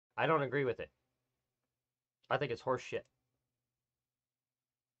I don't agree with it. I think it's horse shit.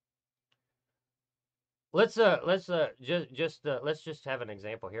 Let's just have an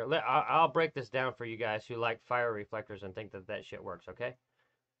example here. I'll break this down for you guys who like fire reflectors and think that that shit works, okay?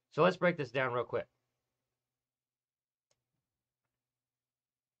 So let's break this down real quick.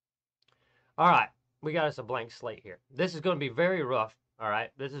 All right, we got us a blank slate here. This is going to be very rough, all right?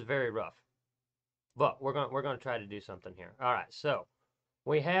 This is very rough. But we're going to try to do something here. All right, so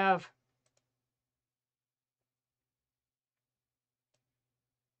we have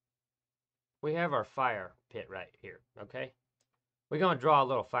our fire pit right here, okay? We're going to draw a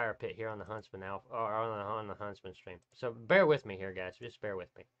little fire pit here on the Huntsman Alpha, or on the Huntsman stream. So bear with me here, guys. Just bear with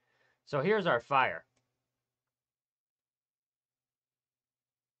me. So here's our fire.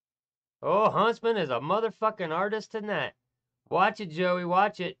 Oh, Huntsman is a motherfucking artist tonight. Watch it, Joey.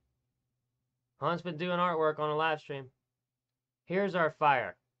 Watch it. Huntsman doing artwork on a live stream. Here's our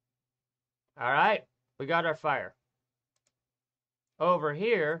fire. All right? We got our fire. Over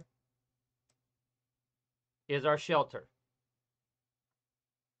here is our shelter.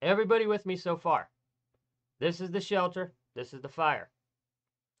 Everybody with me so far? This is the shelter. This is the fire.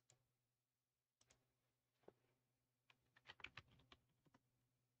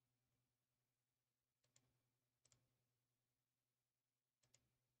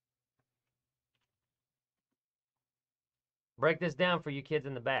 Break this down for you kids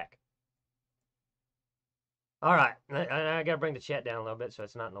in the back. All right. I got to bring the chat down a little bit so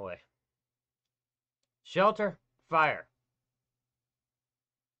it's not in the way. Shelter, fire.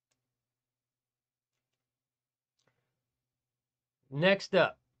 Next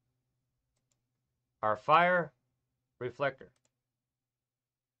up, our fire reflector,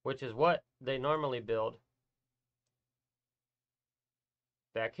 which is what they normally build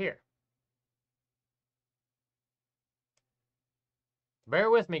back here. Bear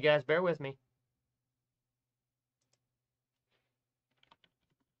with me, guys. Bear with me.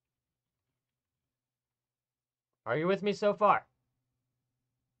 Are you with me so far?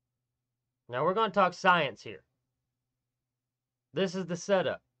 Now we're going to talk science here. This is the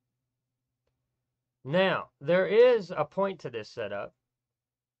setup. Now, there is a point to this setup.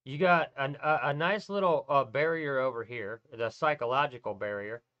 You got a nice little barrier over here, the psychological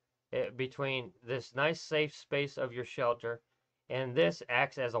barrier, between this nice safe space of your shelter, and this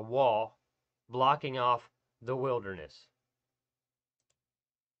acts as a wall blocking off the wilderness.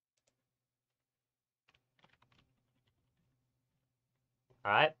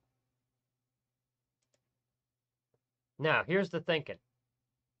 All right? Now, here's the thinking.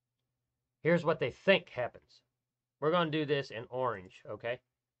 Here's what they think happens. We're going to do this in orange, okay?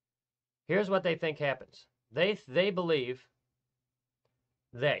 Here's what they think happens. They believe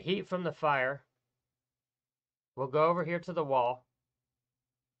that heat from the fire will go over here to the wall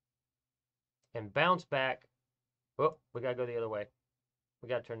and bounce back. Oh, we got to go the other way. We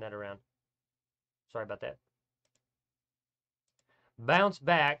got to turn that around. Sorry about that. Bounce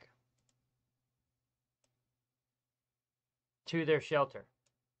back to their shelter.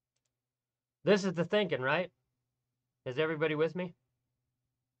 This is the thinking, right? Is everybody with me?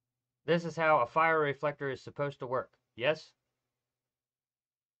 This is how a fire reflector is supposed to work. Yes?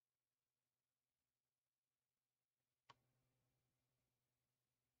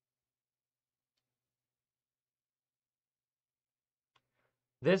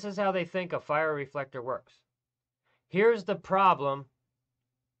 This is how they think a fire reflector works. Here's the problem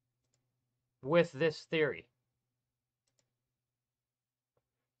with this theory.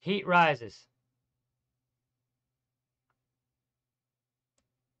 Heat rises.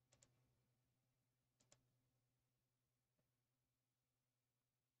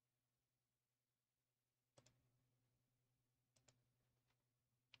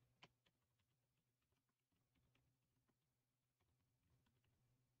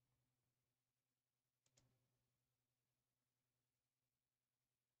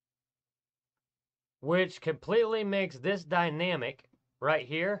 Which completely makes this dynamic right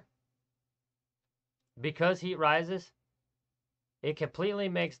here, because heat rises, it completely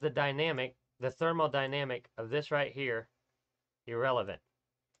makes the dynamic, the thermal dynamic of this right here, irrelevant.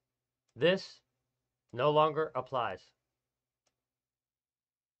 This no longer applies.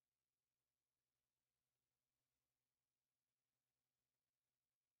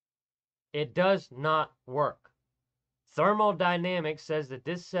 It does not work. Thermodynamics says that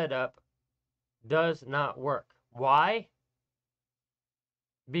this setup does not work. Why?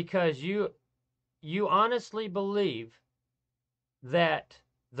 Because you honestly believe that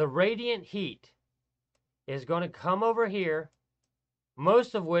the radiant heat is going to come over here,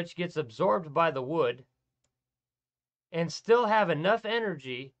 most of which gets absorbed by the wood, and still have enough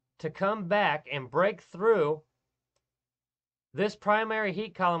energy to come back and break through this primary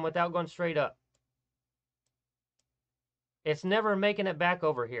heat column without going straight up. It's never making it back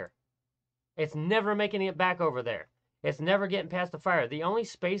over here. It's never making it back over there. It's never getting past the fire. The only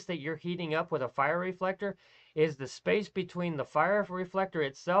space that you're heating up with a fire reflector is the space between the fire reflector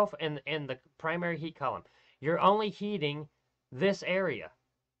itself and the primary heat column. You're only heating this area,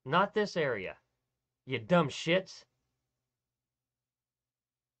 not this area. You dumb shits.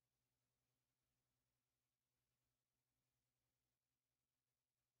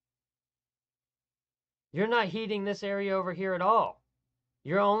 You're not heating this area over here at all.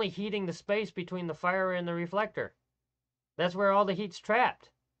 You're only heating the space between the fire and the reflector. That's where all the heat's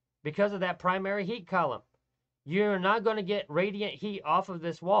trapped because of that primary heat column. You're not going to get radiant heat off of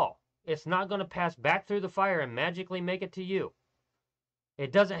this wall. It's not going to pass back through the fire and magically make it to you.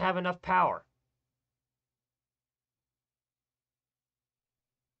 It doesn't have enough power.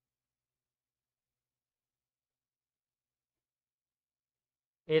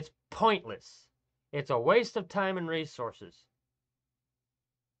 It's pointless. It's a waste of time and resources.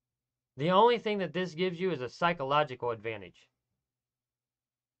 The only thing that this gives you is a psychological advantage.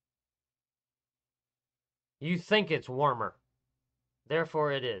 You think it's warmer.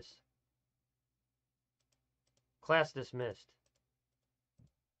 Therefore it is. Class dismissed.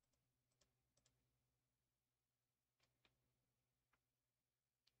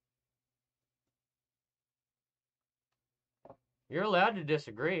 You're allowed to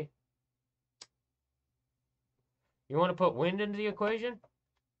disagree. You want to put wind into the equation?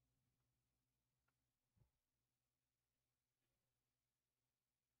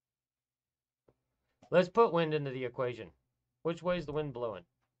 Let's put wind into the equation. Which way is the wind blowing?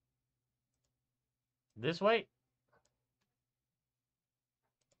 This way?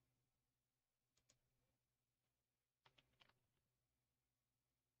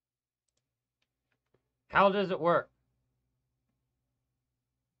 How does it work?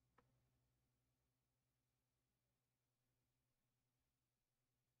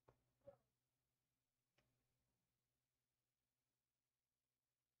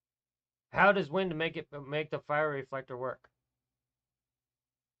 How does wind make the fire reflector work?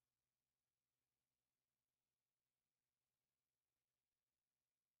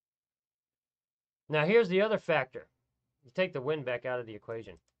 Now here's the other factor. You take the wind back out of the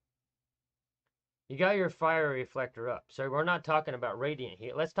equation. You got your fire reflector up. So we're not talking about radiant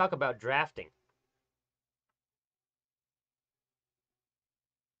heat. Let's talk about drafting.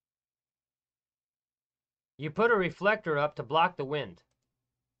 You put a reflector up to block the wind.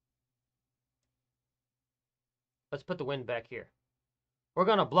 Let's put the wind back here. We're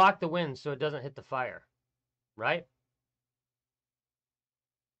going to block the wind so it doesn't hit the fire, right?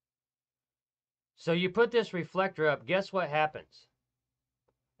 So you put this reflector up, guess what happens?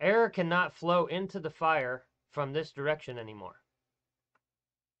 Air cannot flow into the fire from this direction anymore.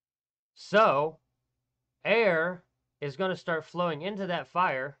 So, air is going to start flowing into that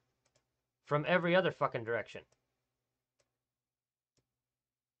fire from every other fucking direction.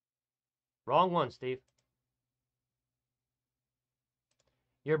 Wrong one, Steve.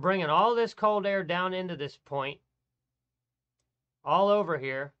 You're bringing all this cold air down into this point, all over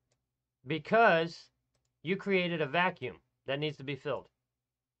here, because you created a vacuum that needs to be filled.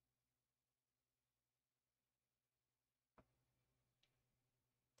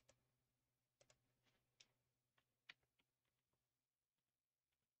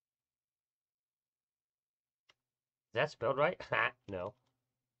 Is that spelled right? No.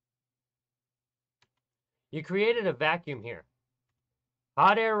 You created a vacuum here.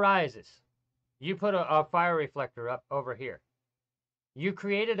 Hot air rises. You put a fire reflector up over here. You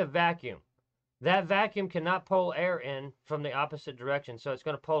created a vacuum. That vacuum cannot pull air in from the opposite direction, so it's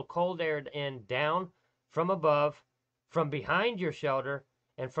going to pull cold air in down from above, from behind your shelter,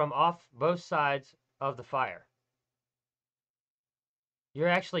 and from off both sides of the fire. You're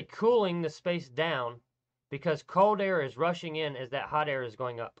actually cooling the space down because cold air is rushing in as that hot air is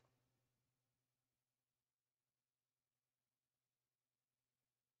going up.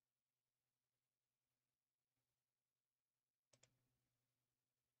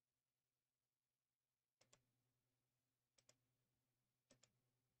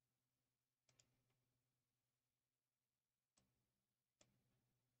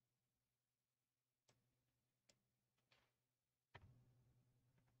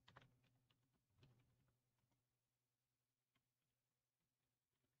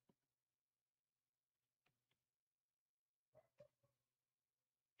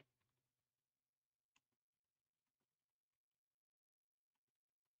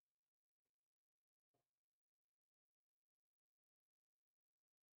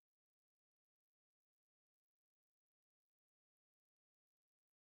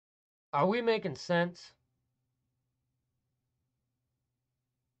 Are we making sense?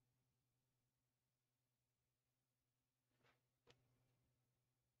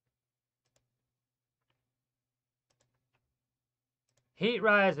 Heat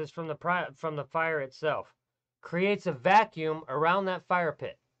rises from the fire itself, creates a vacuum around that fire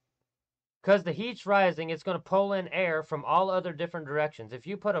pit. Because the heat's rising, it's going to pull in air from all other different directions. If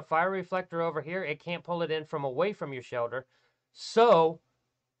you put a fire reflector over here, it can't pull it in from away from your shelter. So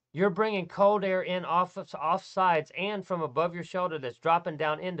you're bringing cold air in off sides and from above your shelter that's dropping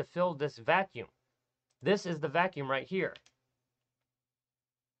down in to fill this vacuum. This is the vacuum right here.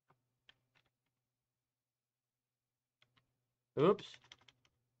 Oops.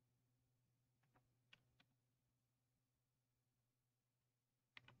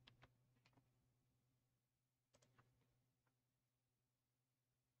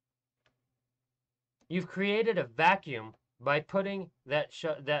 You've created a vacuum by putting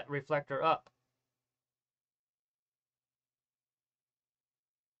that reflector up.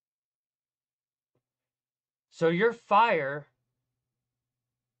 So your fire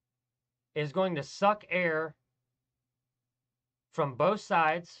is going to suck air from both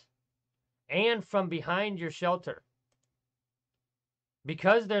sides and from behind your shelter.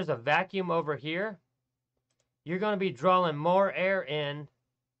 Because there's a vacuum over here, you're going to be drawing more air in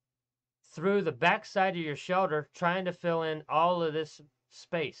through the back side of your shelter, trying to fill in all of this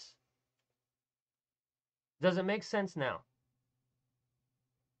space. Does it make sense now?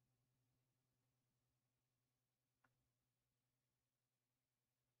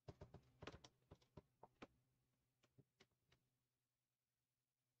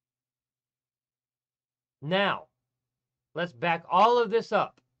 Now, let's back all of this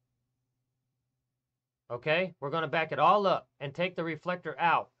up. Okay? We're going to back it all up and take the reflector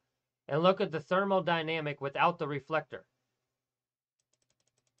out and look at the thermodynamic without the reflector.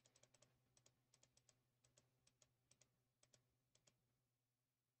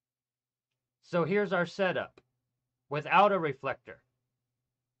 So here's our setup without a reflector.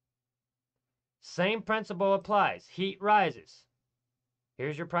 Same principle applies. Heat rises.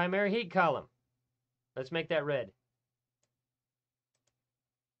 Here's your primary heat column. Let's make that red.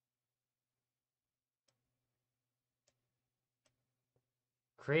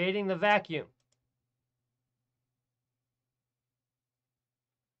 Creating the vacuum.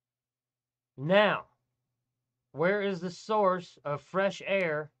 Now, where is the source of fresh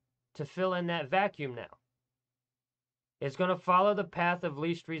air to fill in that vacuum now? It's going to follow the path of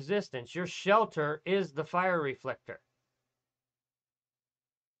least resistance. Your shelter is the fire reflector.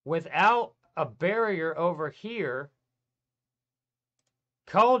 Without a barrier over here,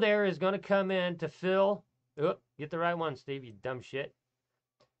 cold air is going to come in to fill. Get the right one, Steve, you dumb shit.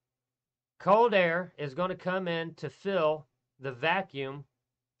 Cold air is going to come in to fill the vacuum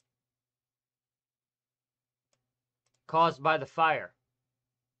caused by the fire.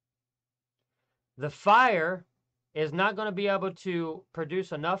 The fire is not going to be able to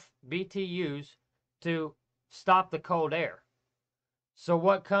produce enough BTUs to stop the cold air. So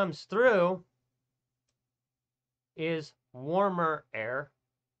what comes through is warmer air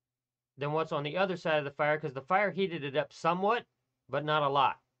than what's on the other side of the fire, because the fire heated it up somewhat, but not a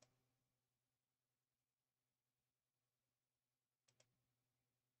lot.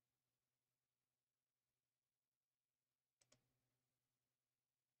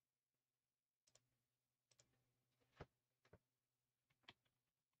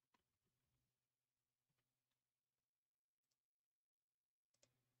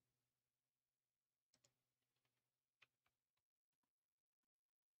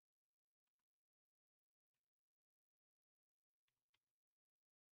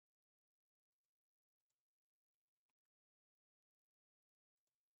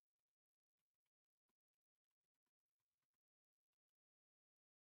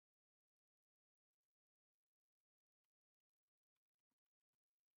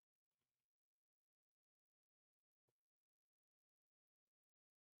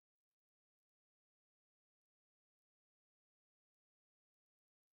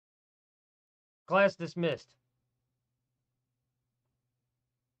 Class dismissed.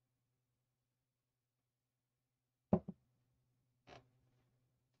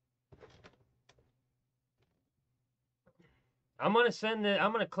 I'm going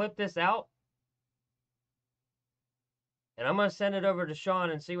to clip this out, and I'm going to send it over to Sean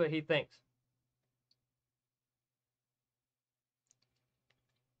and see what he thinks.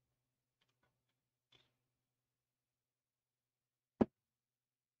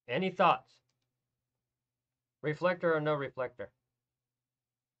 Any thoughts? Reflector or no reflector?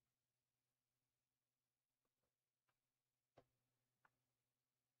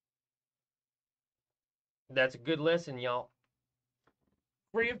 That's a good listen, y'all.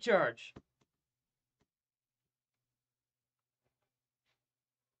 Free of charge.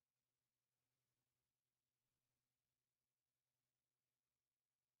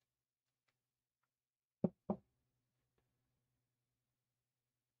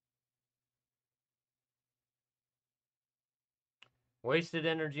 Wasted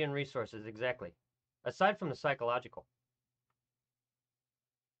energy and resources, exactly. Aside from the psychological.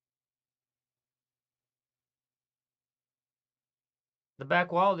 The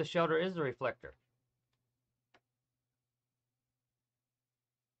back wall of the shelter is the reflector.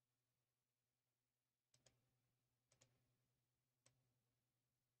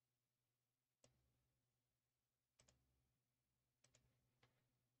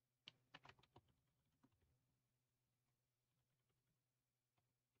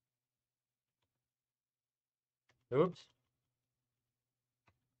 Oops.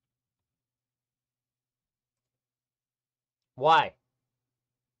 Why?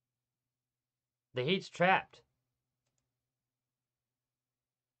 The heat's trapped.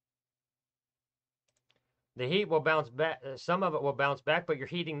 The heat will bounce back. Some of it will bounce back, but you're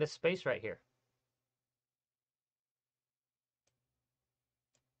heating this space right here.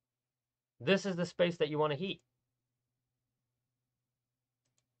 This is the space that you want to heat.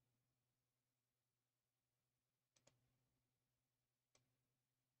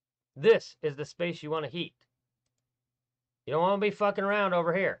 This is the space you want to heat. You don't want to be fucking around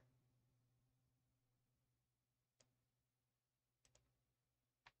over here.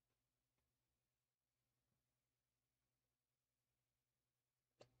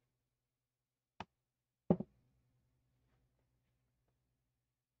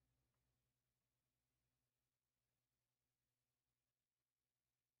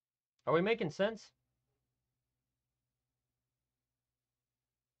 Are we making sense?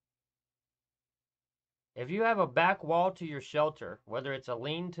 If you have a back wall to your shelter, whether it's a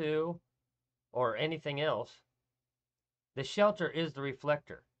lean-to or anything else, the shelter is the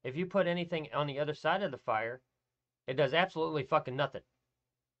reflector. If you put anything on the other side of the fire, it does absolutely fucking nothing.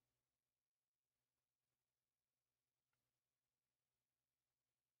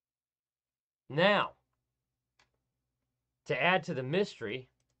 Now, to add to the mystery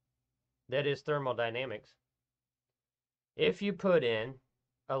that is thermodynamics, if you put in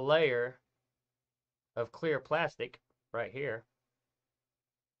a layer of clear plastic right here,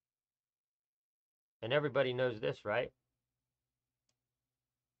 and everybody knows this, right?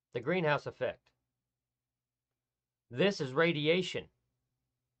 The greenhouse effect. This is radiation.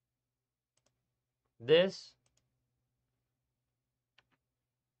 This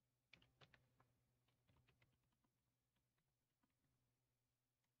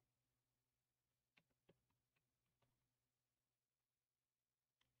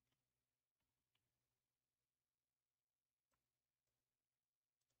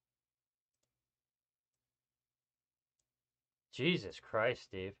Jesus Christ,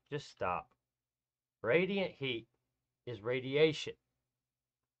 Steve, just stop. Radiant heat is radiation.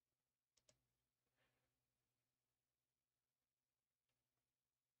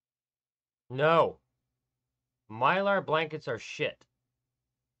 No. Mylar blankets are shit.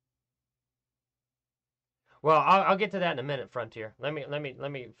 Well, I'll get to that in a minute, Frontier. Let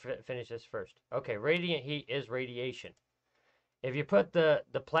me finish this first. Okay, radiant heat is radiation. If you put the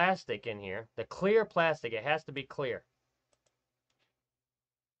plastic in here, the clear plastic, it has to be clear.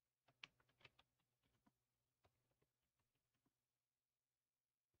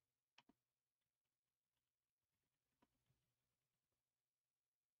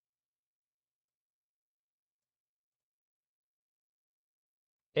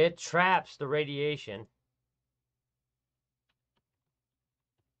 It traps the radiation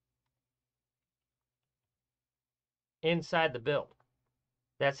inside the build.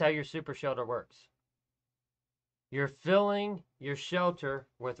 That's how your super shelter works. You're filling your shelter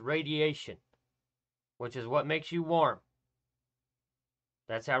with radiation, which is what makes you warm.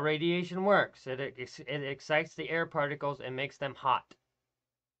 That's how radiation works. It excites the air particles and makes them hot.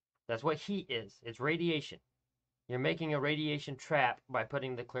 That's what heat is. It's radiation. You're making a radiation trap by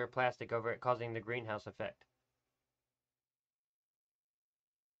putting the clear plastic over it, causing the greenhouse effect.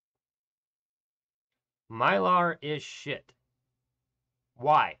 Mylar is shit.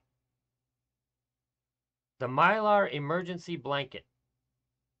 Why? The Mylar emergency blanket.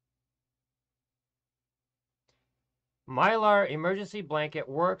 Mylar emergency blanket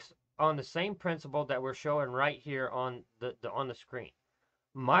works on the same principle that we're showing right here on the screen.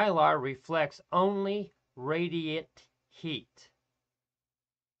 Mylar reflects only radiant heat.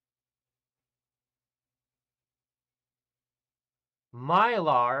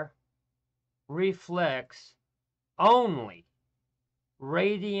 Mylar reflects only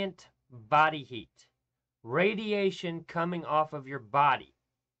radiant body heat, radiation coming off of your body.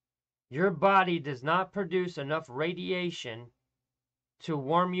 Your body does not produce enough radiation to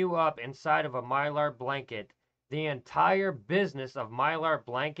warm you up inside of a Mylar blanket. The entire business of Mylar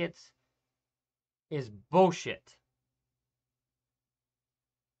blankets is bullshit.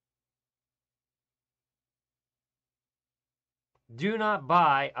 Do not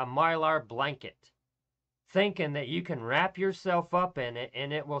buy a Mylar blanket thinking that you can wrap yourself up in it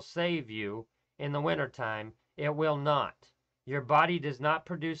and it will save you in the wintertime. It will not. Your body does not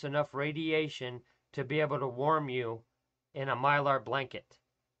produce enough radiation to be able to warm you in a Mylar blanket.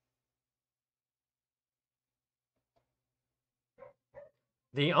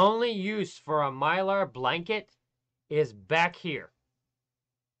 The only use for a Mylar blanket is back here.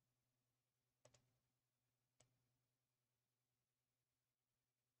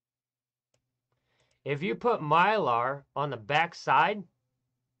 If you put Mylar on the back side,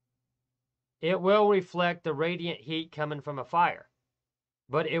 it will reflect the radiant heat coming from a fire.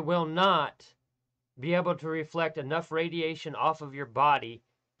 But it will not be able to reflect enough radiation off of your body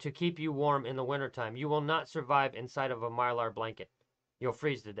to keep you warm in the wintertime. You will not survive inside of a Mylar blanket. You'll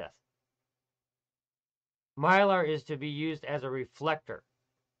freeze to death. Mylar is to be used as a reflector.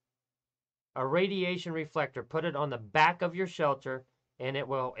 A radiation reflector. Put it on the back of your shelter and it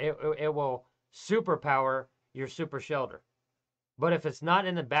will superpower your super shelter. But if it's not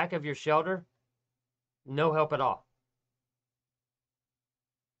in the back of your shelter, no help at all.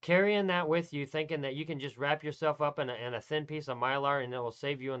 Carrying that with you, thinking that you can just wrap yourself up in a thin piece of Mylar and it will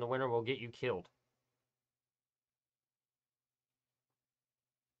save you in the winter, will get you killed.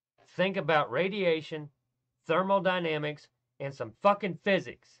 Think about radiation, thermodynamics, and some fucking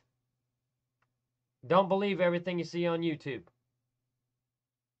physics. Don't believe everything you see on YouTube.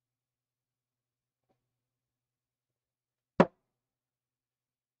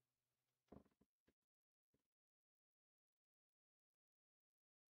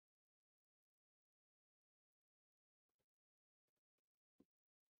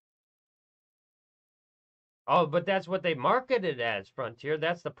 Oh, but that's what they market it as, Frontier.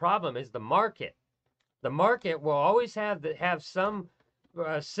 That's the problem, is the market. The market will always have some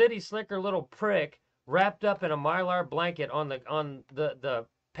city slicker little prick wrapped up in a Mylar blanket on the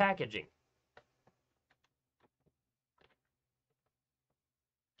packaging.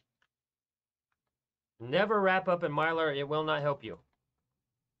 Never wrap up in Mylar. It will not help you.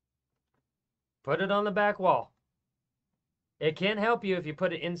 Put it on the back wall. It can help you if you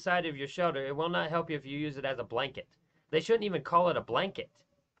put it inside of your shelter. It will not help you if you use it as a blanket. They shouldn't even call it a blanket.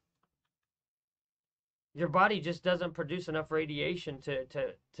 Your body just doesn't produce enough radiation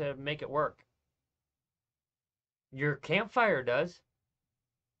to make it work. Your campfire does.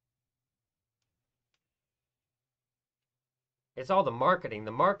 It's all the marketing.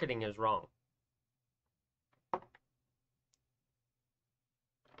 The marketing is wrong.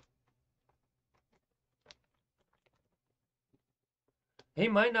 He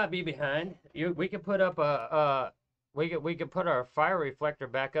might not be behind. We could put up we could put our fire reflector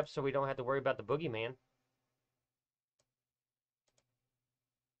back up so we don't have to worry about the boogeyman.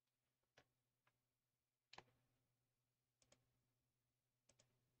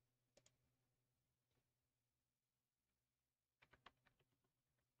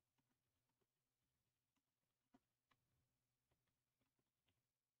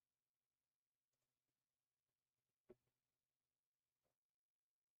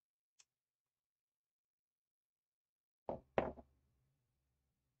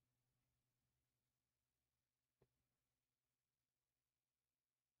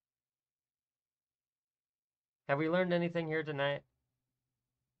 Have we learned anything here tonight?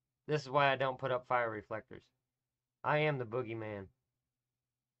 This is why I don't put up fire reflectors. I am the boogeyman.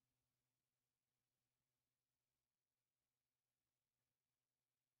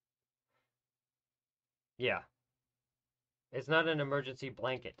 Yeah. It's not an emergency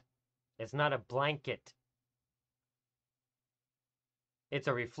blanket. It's not a blanket. It's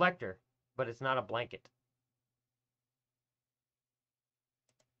a reflector, but it's not a blanket.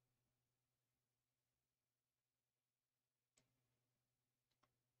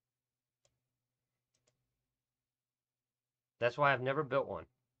 That's why I've never built one.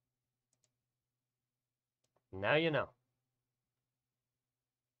 Now you know.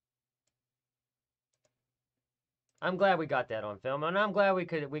 I'm glad we got that on film, and I'm glad we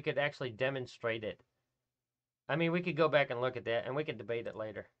could actually demonstrate it. I mean, we could go back and look at that, and we could debate it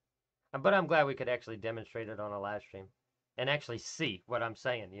later. But I'm glad we could actually demonstrate it on a live stream and actually see what I'm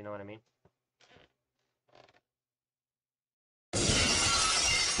saying. You know what I mean?